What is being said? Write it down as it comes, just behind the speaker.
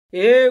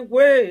He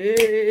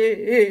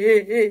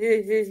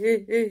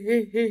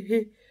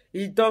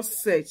does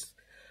says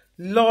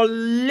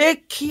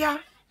loloekia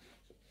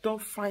don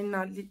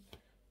finally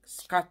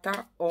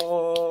scatter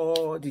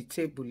all the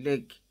table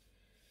leg.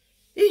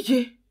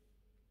 Ije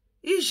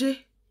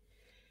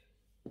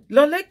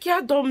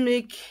loloekia don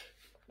make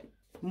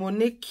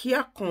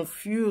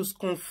Monicaekia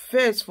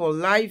confess for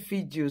live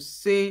video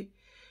say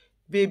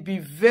baby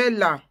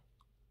Vela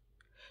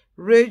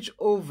rage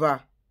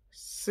over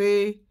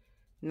say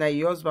na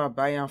your husband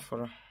buy am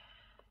for am.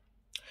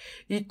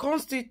 He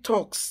constantly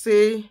talk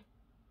say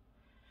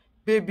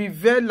baby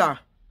Vela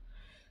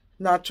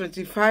na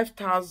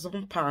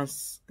 25,000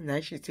 pounds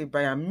na she take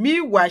buy am.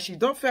 Meanwhile, she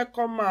don first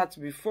come out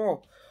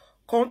before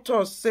come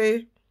talk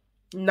say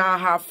na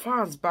her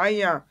fans buy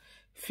am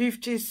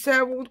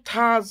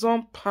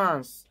 57,000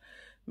 pounds.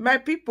 My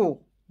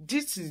people,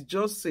 this is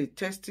just a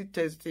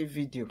testy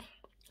video.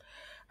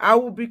 I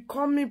will be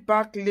coming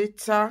back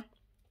later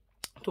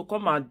to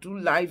come and do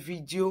live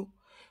video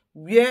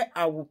where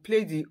I will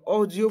play the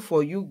audio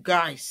for you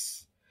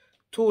guys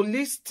to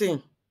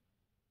listen.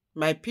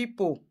 My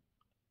people,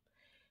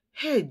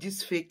 hey,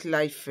 this fake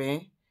life,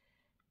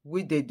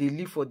 wey they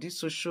live for this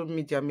social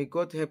media, may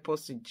God help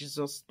us in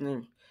Jesus'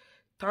 name.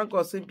 Thank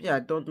God, simply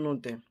I don't know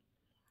them.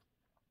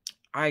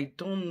 I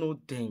don't know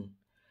them.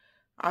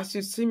 As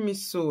you see me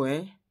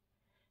so,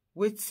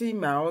 wetin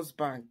my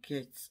husband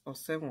get or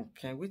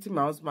 7K, wetin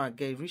my husband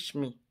get reach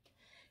me.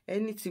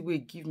 Anything we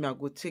give me, I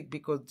go take,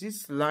 because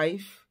this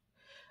life,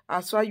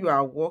 as far you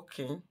are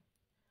working,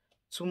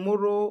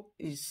 tomorrow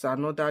is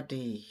another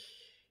day.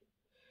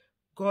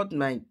 God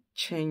might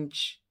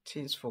change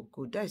things for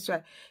good. That's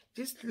why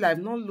this life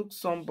not look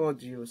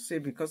somebody you say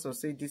because of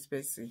say this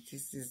person,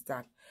 this is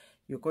that.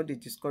 You got to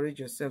discourage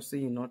yourself, say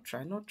you not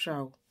try.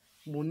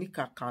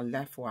 Monica can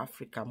lie for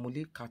Africa.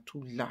 Monica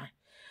too lie.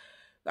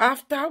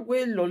 After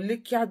we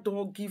loloekia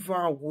don't give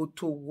her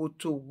woto.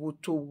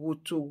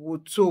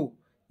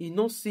 You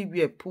no see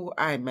where poor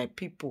eye, my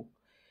people.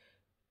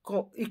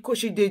 Because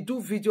she they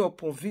do video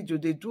upon video.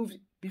 They do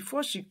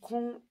before she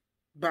come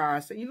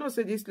back. You know,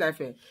 say this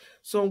life,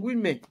 some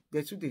women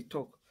they too they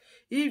talk.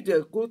 If they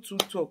go to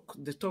talk,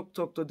 they talk,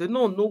 they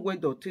don't know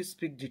when they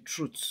speak the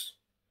truth.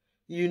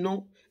 You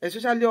know,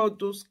 especially all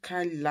those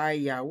kind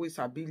liar, we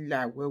sabi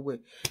lie, where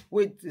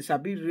they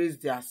sabi raise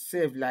their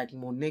self like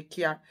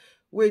Monicaekia,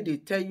 where they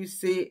tell you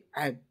say,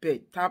 I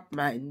bet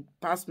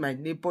pass my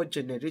neighbor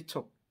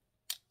generator.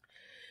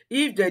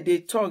 If they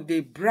talk, they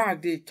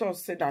brag, they talk,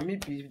 say that me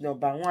be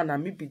number one,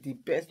 and me be the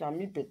best, and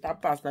me better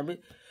pass, and me,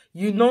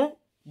 you know,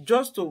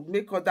 just to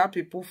make other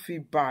people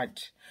feel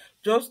bad,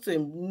 just to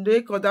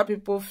make other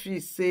people feel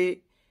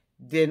say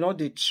they know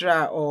they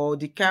try, or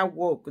the kind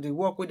work, the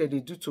work where they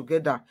do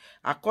together.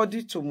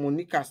 According to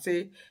Monica,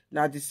 say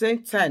now the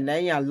same time na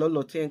and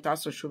Lolo enter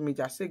social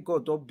media, say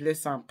God don't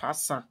bless and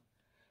pass her.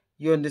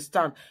 You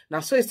understand? Now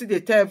so you see they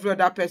tell every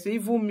other person,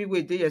 even me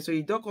with there, so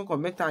you don't come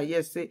comment and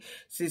yes say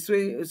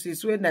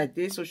since when I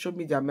dey social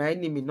media, my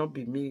enemy not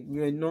be me,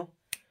 you know.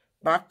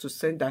 Back to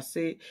sender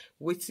say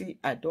wetin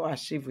I don't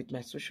achieve with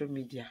my social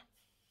media.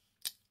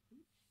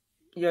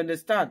 You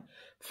understand?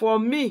 For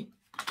me,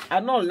 I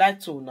don't like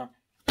to now.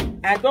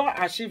 I don't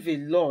achieve a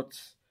lot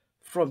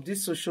from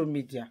this social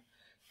media.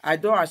 I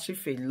don't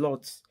achieve a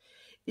lot.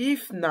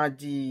 If na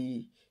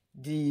the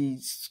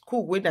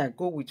school when I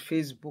go with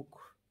Facebook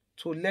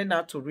to learn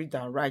how to read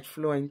and write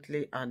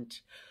fluently and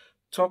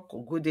talk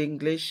good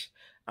English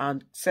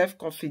and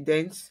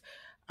self-confidence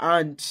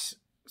and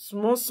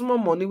small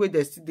money where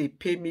they still they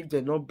pay me if they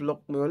not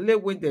block me. Only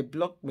when they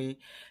block me,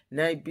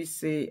 now it be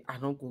say I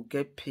don't go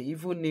get pay.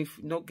 Even if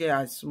not get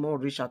as small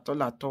rich at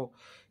all.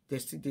 They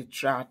still they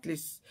try. At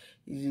least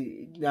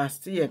there's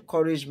still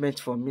encouragement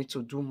for me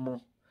to do more.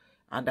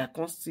 And I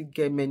can still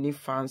get many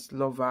fans,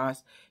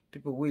 lovers,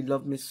 people who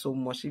love me so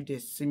much. If they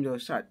see me or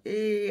shout,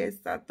 hey,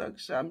 start talk,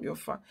 I'm your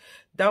fan.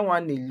 That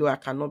one is low. I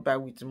cannot buy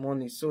with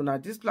money. So now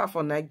this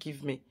platform I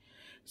give me.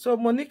 So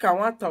Monica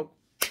want to talk.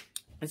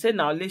 I say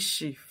now let's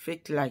see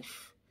fake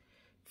life.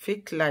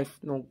 Fake life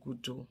no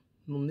good though.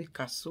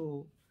 Monica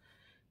so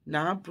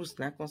now Bruce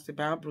na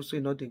constable. Bruce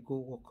you know they go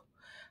work.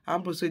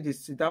 Ambrose they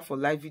sit down for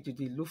live video,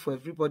 they look for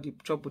everybody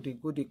trouble, they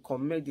go, they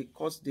comment, they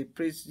curse, they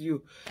praise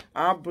you.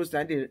 Ambrose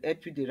now they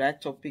help you the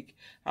right topic.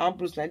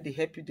 Ambrose now they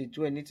help you, they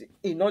do anything.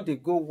 You know they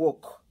go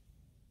work.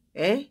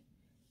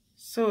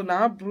 So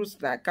now Bruce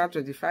now count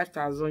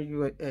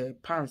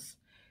 25,000 pounds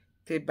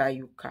take buy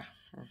you car.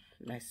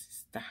 My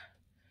sister.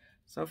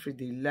 So for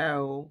the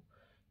lie,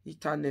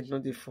 internet no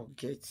they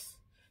forget.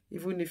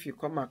 Even if you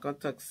come and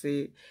contact,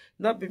 say,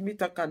 not be me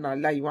talking a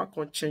lie, you want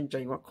to change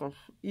and you want to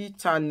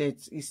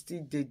internet is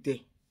still there.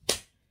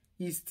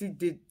 It's still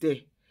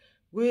there.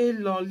 Well,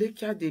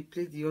 loloekia they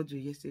played the audio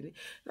yesterday.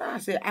 Now I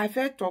say, I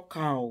felt talk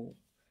how.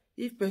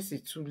 If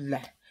person too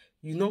lie,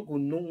 you not go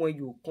know when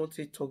you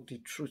can't talk the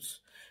truth.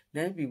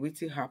 Then be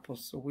waiting happen.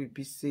 So we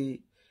be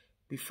say,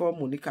 before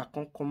Monica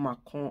come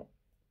and come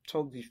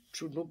talk the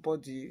truth,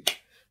 nobody.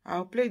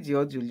 I'll play the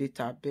audio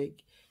later, I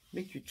beg.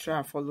 Make you try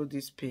and follow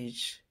this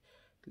page.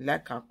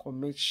 Like and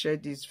comment, share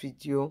this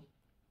video,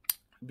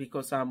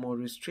 because I'm on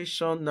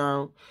restriction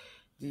now.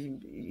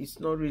 It's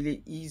not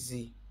really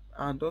easy.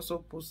 And also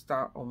put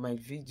star on my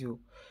video.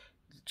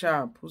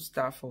 Try and put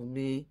star for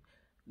me.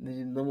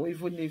 You know,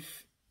 even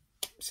if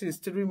since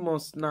 3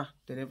 months now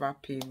they never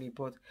pay me,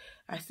 but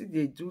I still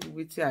they do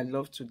what I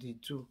love to they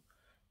do.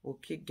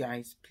 Okay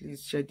guys,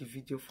 please share the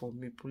video for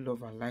me, put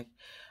love and like.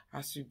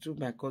 As you do,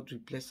 my God will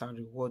bless and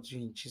reward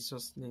you in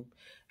Jesus' name.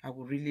 I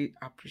will really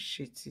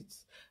appreciate it.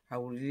 I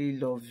will really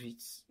love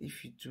it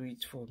if you do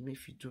it for me,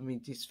 if you do me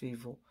this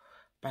favor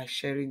by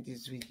sharing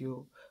this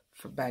video,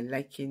 by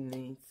liking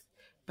it,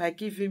 by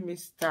giving me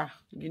star.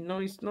 You know,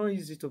 it's not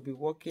easy to be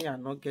working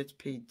and not get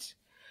paid.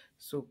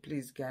 So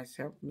please guys,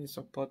 help me,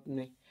 support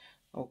me.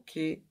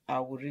 Okay, I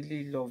will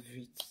really love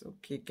it.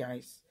 Okay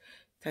guys,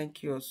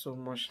 thank you all so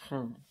much.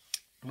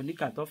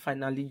 Monica don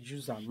finally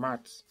use her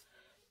mouth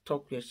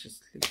talk where she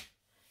sleep.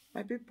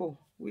 My people,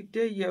 we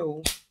dey here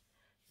oh.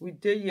 We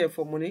dey here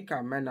for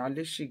Monica, man. Now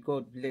let she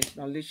God bless.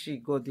 Now let she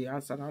God the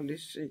answer. Now let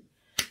she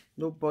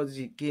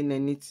nobody gain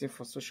anything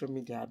for social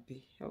media.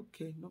 Be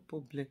okay, no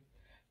problem.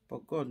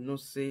 But God no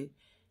say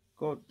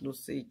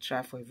it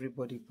try for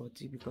everybody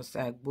body because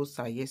I both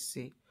say yes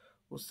say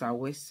osa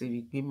we say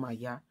we be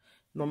maya.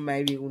 No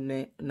marry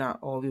une na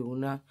or we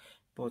una,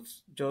 but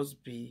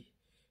just be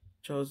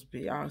how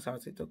I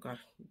say to God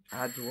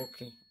hard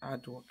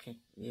working.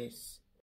 Yes.